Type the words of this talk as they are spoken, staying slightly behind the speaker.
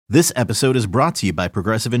This episode is brought to you by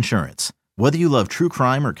Progressive Insurance. Whether you love true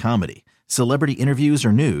crime or comedy, celebrity interviews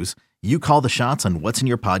or news, you call the shots on what's in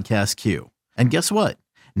your podcast queue. And guess what?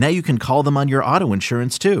 Now you can call them on your auto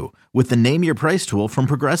insurance too with the Name Your Price tool from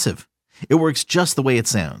Progressive. It works just the way it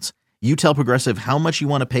sounds. You tell Progressive how much you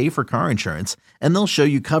want to pay for car insurance, and they'll show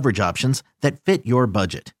you coverage options that fit your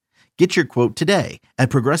budget. Get your quote today at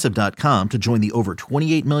Progressive.com to join the over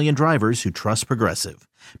 28 million drivers who trust Progressive.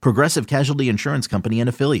 Progressive Casualty Insurance Company and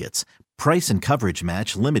Affiliates. Price and coverage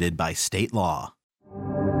match limited by state law.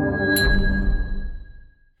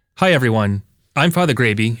 Hi, everyone. I'm Father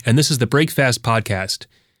Graby, and this is the Breakfast Podcast.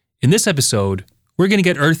 In this episode, we're going to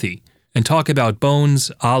get earthy and talk about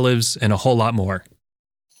bones, olives, and a whole lot more.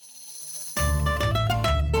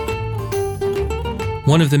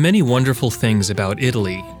 One of the many wonderful things about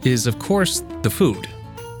Italy is, of course, the food.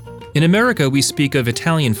 In America, we speak of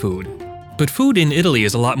Italian food, but food in Italy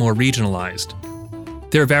is a lot more regionalized.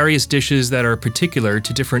 There are various dishes that are particular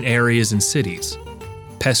to different areas and cities.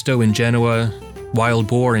 Pesto in Genoa, wild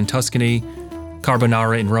boar in Tuscany,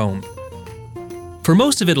 carbonara in Rome. For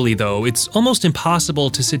most of Italy, though, it's almost impossible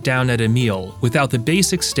to sit down at a meal without the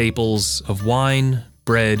basic staples of wine,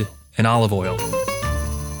 bread, and olive oil.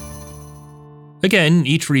 Again,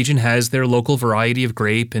 each region has their local variety of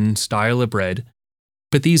grape and style of bread,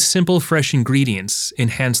 but these simple, fresh ingredients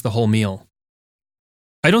enhance the whole meal.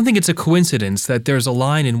 I don't think it's a coincidence that there's a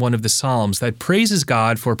line in one of the Psalms that praises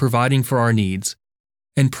God for providing for our needs,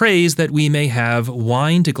 and prays that we may have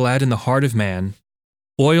wine to gladden the heart of man,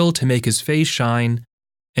 oil to make his face shine,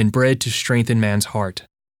 and bread to strengthen man's heart.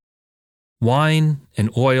 Wine and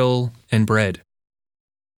oil and bread.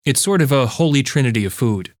 It's sort of a holy trinity of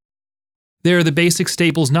food. They're the basic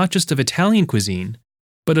staples not just of Italian cuisine,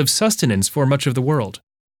 but of sustenance for much of the world.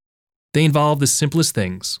 They involve the simplest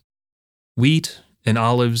things: wheat and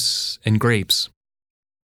olives and grapes.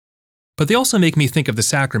 But they also make me think of the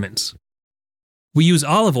sacraments. We use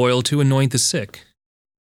olive oil to anoint the sick.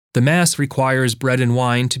 The Mass requires bread and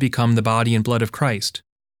wine to become the body and blood of Christ.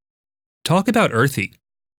 Talk about earthy.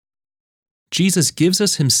 Jesus gives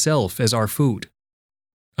us himself as our food.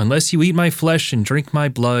 Unless you eat my flesh and drink my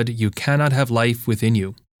blood, you cannot have life within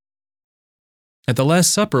you. At the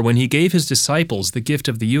Last Supper, when he gave his disciples the gift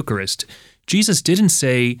of the Eucharist, Jesus didn't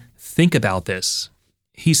say, "Think about this."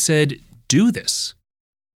 He said, "Do this.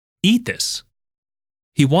 Eat this."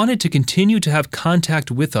 He wanted to continue to have contact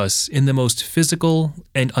with us in the most physical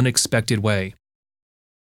and unexpected way.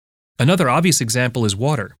 Another obvious example is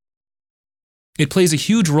water. It plays a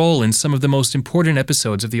huge role in some of the most important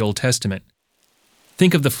episodes of the Old Testament.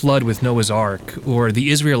 Think of the flood with Noah's Ark, or the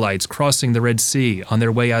Israelites crossing the Red Sea on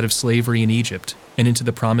their way out of slavery in Egypt and into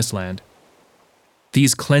the Promised Land.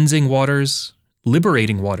 These cleansing waters,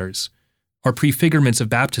 liberating waters, are prefigurements of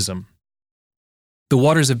baptism. The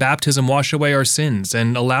waters of baptism wash away our sins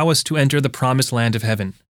and allow us to enter the promised land of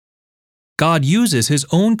heaven. God uses his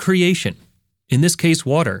own creation, in this case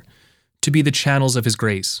water, to be the channels of his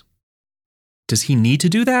grace. Does he need to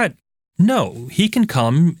do that? No, he can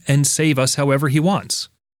come and save us however he wants.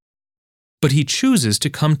 But he chooses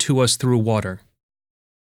to come to us through water.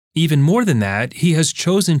 Even more than that, he has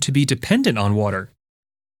chosen to be dependent on water.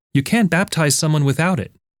 You can't baptize someone without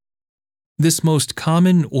it. This most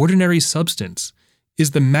common, ordinary substance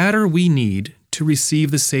is the matter we need to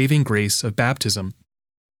receive the saving grace of baptism.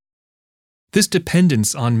 This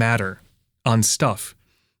dependence on matter, on stuff,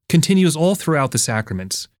 continues all throughout the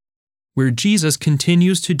sacraments, where Jesus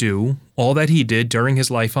continues to do all that he did during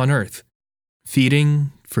his life on earth: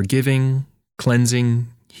 feeding, forgiving, cleansing,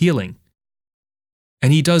 healing.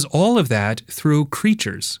 And he does all of that through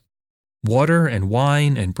creatures: water and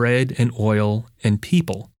wine and bread and oil and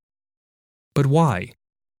people. But why?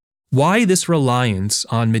 Why this reliance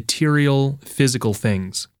on material, physical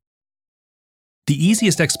things? The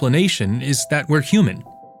easiest explanation is that we're human.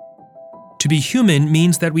 To be human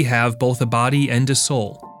means that we have both a body and a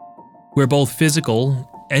soul. We're both physical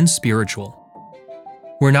and spiritual.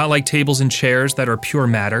 We're not like tables and chairs that are pure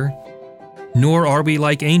matter, nor are we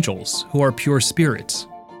like angels who are pure spirits.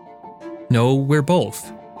 No, we're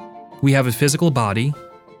both. We have a physical body,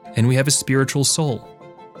 and we have a spiritual soul.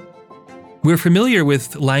 We're familiar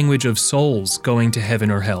with language of souls going to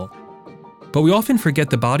heaven or hell, but we often forget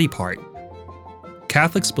the body part.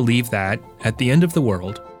 Catholics believe that, at the end of the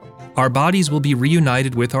world, our bodies will be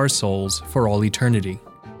reunited with our souls for all eternity.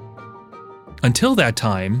 Until that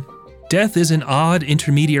time, death is an odd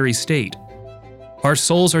intermediary state. Our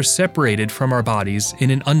souls are separated from our bodies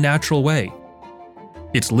in an unnatural way.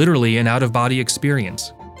 It's literally an out-of-body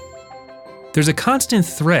experience. There's a constant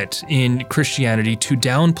threat in Christianity to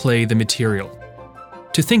downplay the material,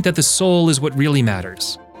 to think that the soul is what really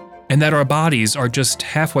matters, and that our bodies are just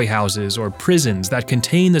halfway houses or prisons that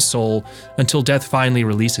contain the soul until death finally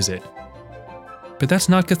releases it. But that's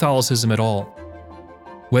not Catholicism at all.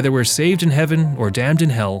 Whether we're saved in heaven or damned in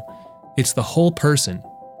hell, it's the whole person,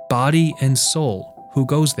 body and soul, who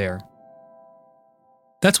goes there.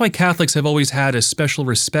 That's why Catholics have always had a special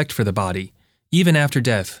respect for the body, even after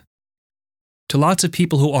death. To lots of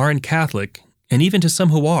people who aren't Catholic, and even to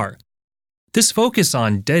some who are, this focus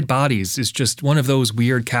on dead bodies is just one of those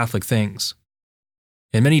weird Catholic things.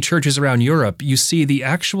 In many churches around Europe, you see the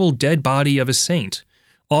actual dead body of a saint,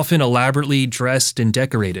 often elaborately dressed and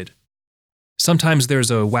decorated. Sometimes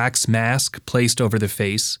there's a wax mask placed over the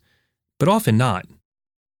face, but often not.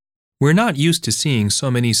 We're not used to seeing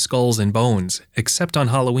so many skulls and bones, except on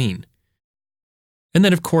Halloween. And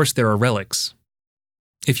then, of course, there are relics.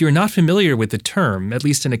 If you're not familiar with the term, at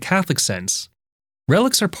least in a Catholic sense,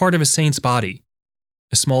 relics are part of a saint's body,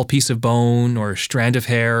 a small piece of bone or strand of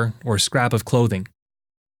hair or scrap of clothing.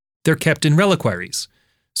 They're kept in reliquaries,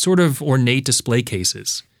 sort of ornate display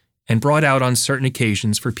cases, and brought out on certain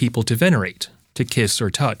occasions for people to venerate, to kiss or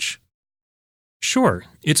touch. Sure,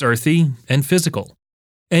 it's earthy and physical,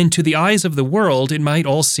 and to the eyes of the world it might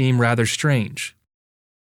all seem rather strange.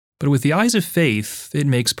 But with the eyes of faith, it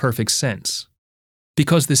makes perfect sense,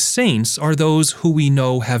 because the saints are those who we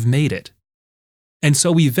know have made it. And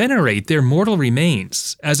so we venerate their mortal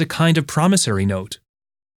remains as a kind of promissory note.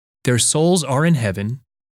 Their souls are in heaven,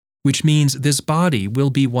 which means this body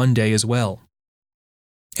will be one day as well.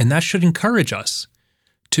 And that should encourage us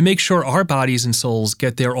to make sure our bodies and souls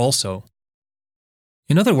get there also.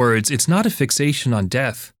 In other words, it's not a fixation on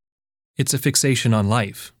death, it's a fixation on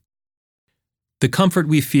life. The comfort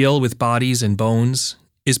we feel with bodies and bones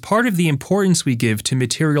is part of the importance we give to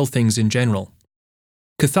material things in general.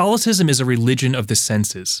 Catholicism is a religion of the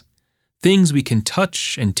senses, things we can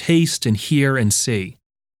touch and taste and hear and see.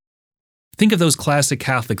 Think of those classic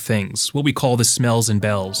Catholic things, what we call the smells and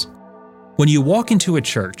bells. When you walk into a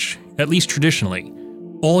church, at least traditionally,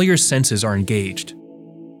 all your senses are engaged.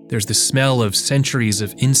 There's the smell of centuries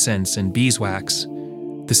of incense and beeswax,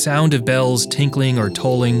 the sound of bells tinkling or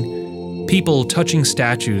tolling, people touching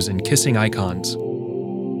statues and kissing icons.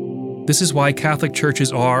 This is why Catholic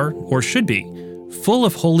churches are, or should be, full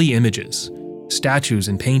of holy images, statues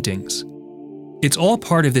and paintings. It's all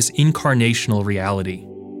part of this incarnational reality.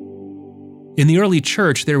 In the early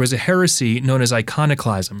church, there was a heresy known as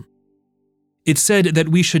iconoclasm. It said that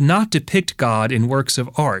we should not depict God in works of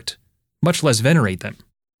art, much less venerate them.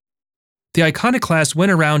 The iconoclasts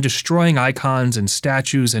went around destroying icons and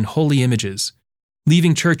statues and holy images,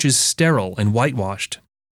 leaving churches sterile and whitewashed.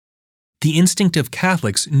 The instinct of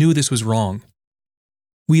Catholics knew this was wrong.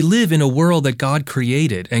 We live in a world that God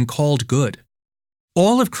created and called good.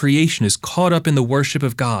 All of creation is caught up in the worship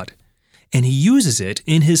of God, and He uses it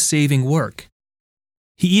in His saving work.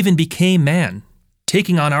 He even became man,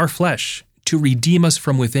 taking on our flesh to redeem us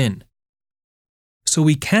from within. So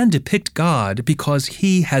we can depict God because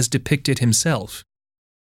He has depicted Himself.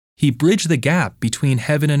 He bridged the gap between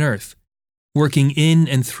heaven and earth, working in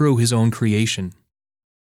and through His own creation.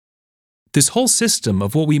 This whole system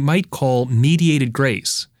of what we might call mediated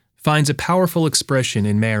grace finds a powerful expression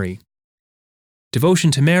in Mary.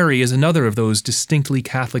 Devotion to Mary is another of those distinctly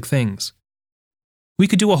Catholic things. We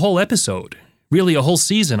could do a whole episode, really a whole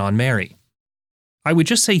season on Mary. I would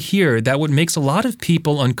just say here that what makes a lot of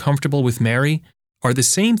people uncomfortable with Mary are the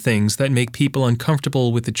same things that make people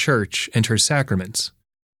uncomfortable with the Church and her sacraments.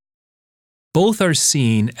 Both are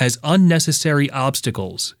seen as unnecessary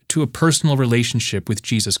obstacles to a personal relationship with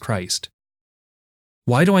Jesus Christ.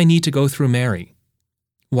 Why do I need to go through Mary?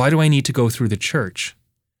 Why do I need to go through the Church?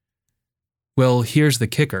 Well, here's the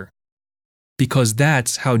kicker. Because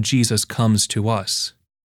that's how Jesus comes to us.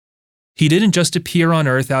 He didn't just appear on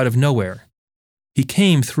earth out of nowhere. He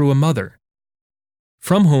came through a mother,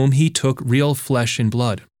 from whom He took real flesh and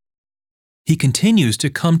blood. He continues to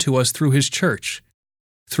come to us through His Church,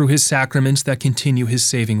 through His sacraments that continue His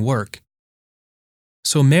saving work.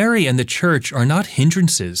 So Mary and the Church are not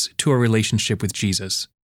hindrances to a relationship with Jesus.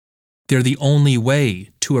 They're the only way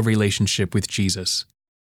to a relationship with Jesus.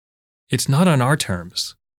 It's not on our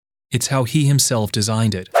terms. It's how He Himself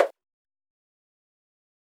designed it.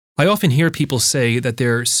 I often hear people say that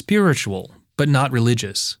they're spiritual, but not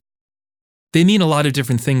religious. They mean a lot of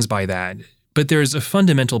different things by that, but there's a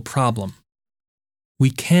fundamental problem. We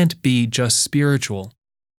can't be just spiritual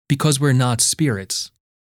because we're not spirits.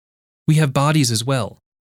 We have bodies as well,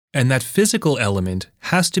 and that physical element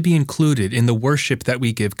has to be included in the worship that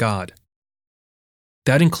we give God.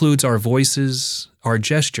 That includes our voices, our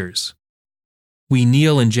gestures. We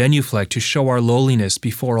kneel and genuflect to show our lowliness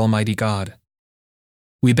before Almighty God.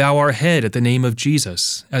 We bow our head at the name of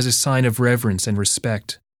Jesus as a sign of reverence and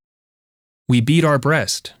respect. We beat our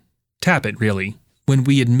breast, tap it really, when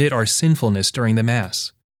we admit our sinfulness during the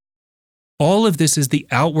Mass. All of this is the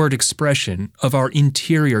outward expression of our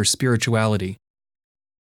interior spirituality.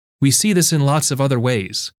 We see this in lots of other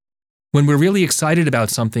ways. When we're really excited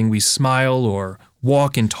about something, we smile or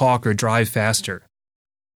walk and talk or drive faster.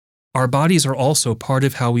 Our bodies are also part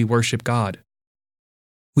of how we worship God.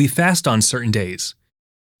 We fast on certain days,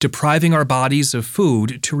 depriving our bodies of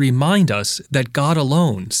food to remind us that God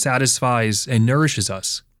alone satisfies and nourishes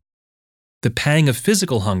us. The pang of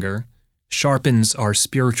physical hunger sharpens our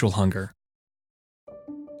spiritual hunger.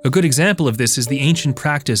 A good example of this is the ancient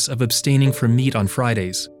practice of abstaining from meat on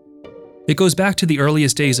Fridays. It goes back to the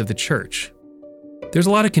earliest days of the Church. There's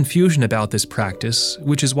a lot of confusion about this practice,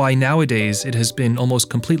 which is why nowadays it has been almost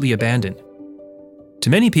completely abandoned. To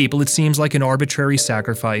many people, it seems like an arbitrary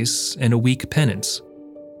sacrifice and a weak penance.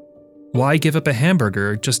 Why give up a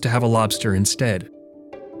hamburger just to have a lobster instead?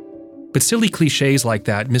 But silly cliches like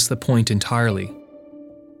that miss the point entirely.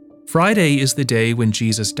 Friday is the day when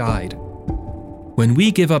Jesus died. When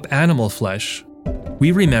we give up animal flesh,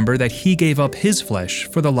 we remember that He gave up His flesh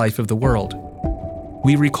for the life of the world.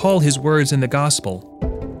 We recall His words in the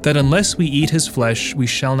Gospel, that unless we eat His flesh, we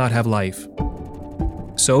shall not have life.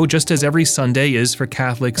 So, just as every Sunday is for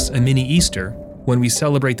Catholics a mini Easter, when we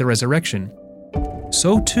celebrate the resurrection,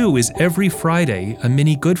 so too is every Friday a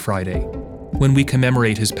mini Good Friday, when we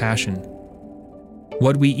commemorate His Passion.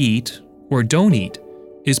 What we eat, or don't eat,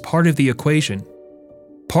 is part of the equation,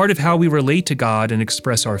 part of how we relate to God and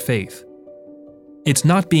express our faith. It's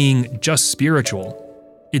not being just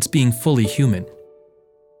spiritual, it's being fully human.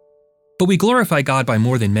 But we glorify God by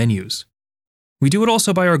more than menus. We do it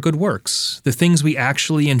also by our good works, the things we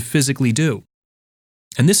actually and physically do.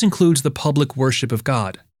 And this includes the public worship of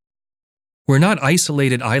God. We're not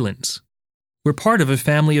isolated islands. We're part of a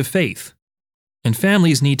family of faith, and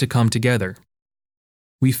families need to come together.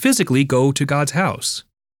 We physically go to God's house.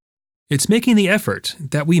 It's making the effort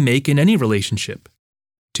that we make in any relationship,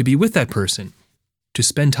 to be with that person, to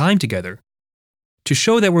spend time together, to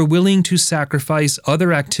show that we're willing to sacrifice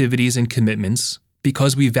other activities and commitments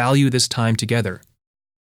because we value this time together.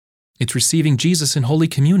 It's receiving Jesus in Holy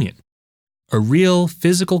Communion, a real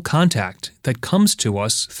physical contact that comes to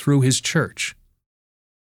us through His church.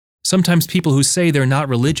 Sometimes people who say they're not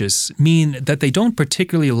religious mean that they don't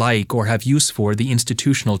particularly like or have use for the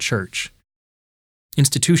institutional church.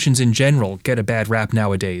 Institutions in general get a bad rap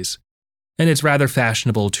nowadays, and it's rather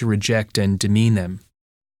fashionable to reject and demean them.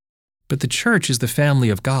 But the church is the family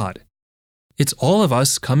of God. It's all of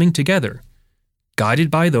us coming together,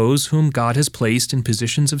 guided by those whom God has placed in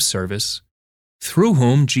positions of service, through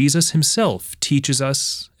whom Jesus Himself teaches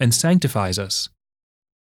us and sanctifies us.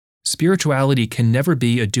 Spirituality can never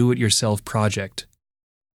be a do-it-yourself project.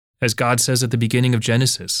 As God says at the beginning of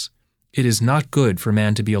Genesis, it is not good for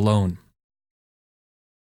man to be alone.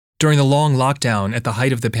 During the long lockdown at the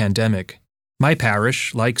height of the pandemic, my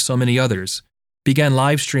parish, like so many others, began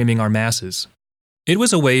live streaming our Masses. It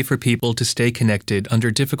was a way for people to stay connected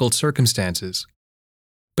under difficult circumstances.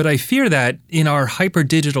 But I fear that, in our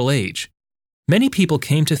hyper-digital age, many people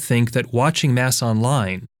came to think that watching Mass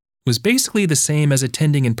online was basically the same as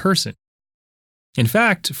attending in person. In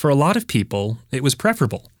fact, for a lot of people, it was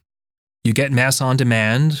preferable. You get Mass on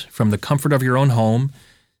demand, from the comfort of your own home,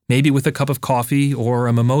 maybe with a cup of coffee or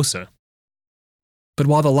a mimosa. But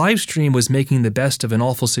while the live stream was making the best of an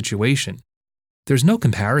awful situation, there's no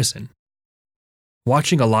comparison.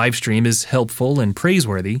 Watching a live stream is helpful and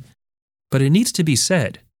praiseworthy, but it needs to be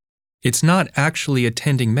said, it's not actually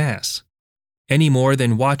attending Mass, any more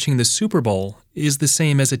than watching the Super Bowl is the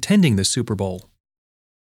same as attending the Super Bowl.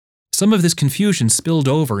 Some of this confusion spilled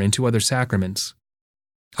over into other sacraments.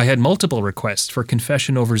 I had multiple requests for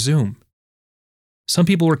confession over Zoom. Some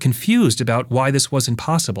people were confused about why this wasn't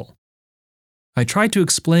possible. I tried to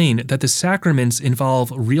explain that the sacraments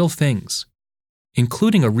involve real things,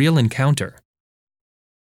 including a real encounter.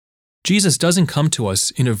 Jesus doesn't come to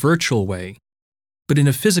us in a virtual way, but in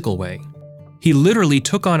a physical way. He literally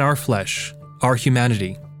took on our flesh, our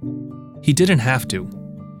humanity. He didn't have to.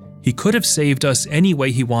 He could have saved us any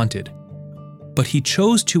way He wanted, but He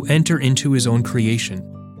chose to enter into His own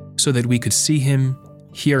creation so that we could see Him,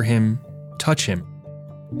 hear Him, touch Him.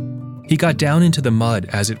 He got down into the mud,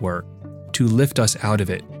 as it were, to lift us out of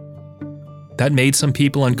it. That made some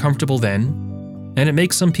people uncomfortable then, and it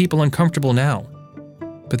makes some people uncomfortable now.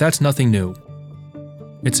 But that's nothing new.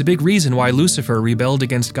 It's a big reason why Lucifer rebelled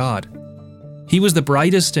against God. He was the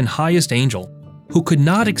brightest and highest angel who could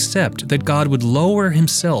not accept that God would lower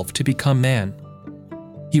Himself to become man.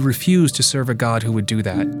 He refused to serve a God who would do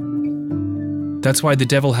that. That's why the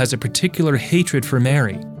devil has a particular hatred for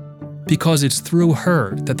Mary, because it's through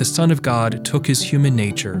her that the Son of God took his human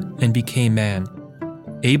nature and became man,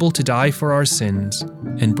 able to die for our sins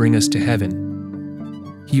and bring us to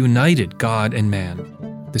heaven. He united God and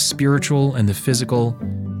man, the spiritual and the physical,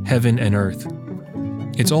 heaven and earth.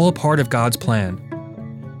 It's all a part of God's plan,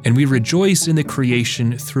 and we rejoice in the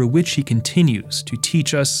creation through which He continues to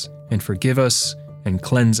teach us and forgive us and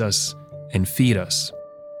cleanse us and feed us.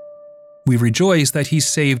 We rejoice that He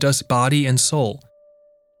saved us body and soul,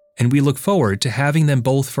 and we look forward to having them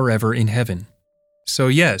both forever in heaven. So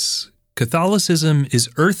yes, Catholicism is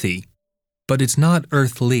earthy, but it's not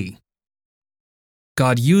earthly.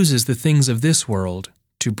 God uses the things of this world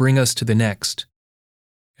to bring us to the next,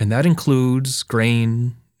 and that includes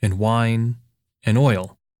grain and wine and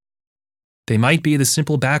oil. They might be the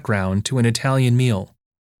simple background to an Italian meal,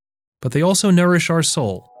 but they also nourish our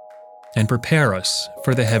soul and prepare us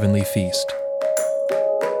for the heavenly feast.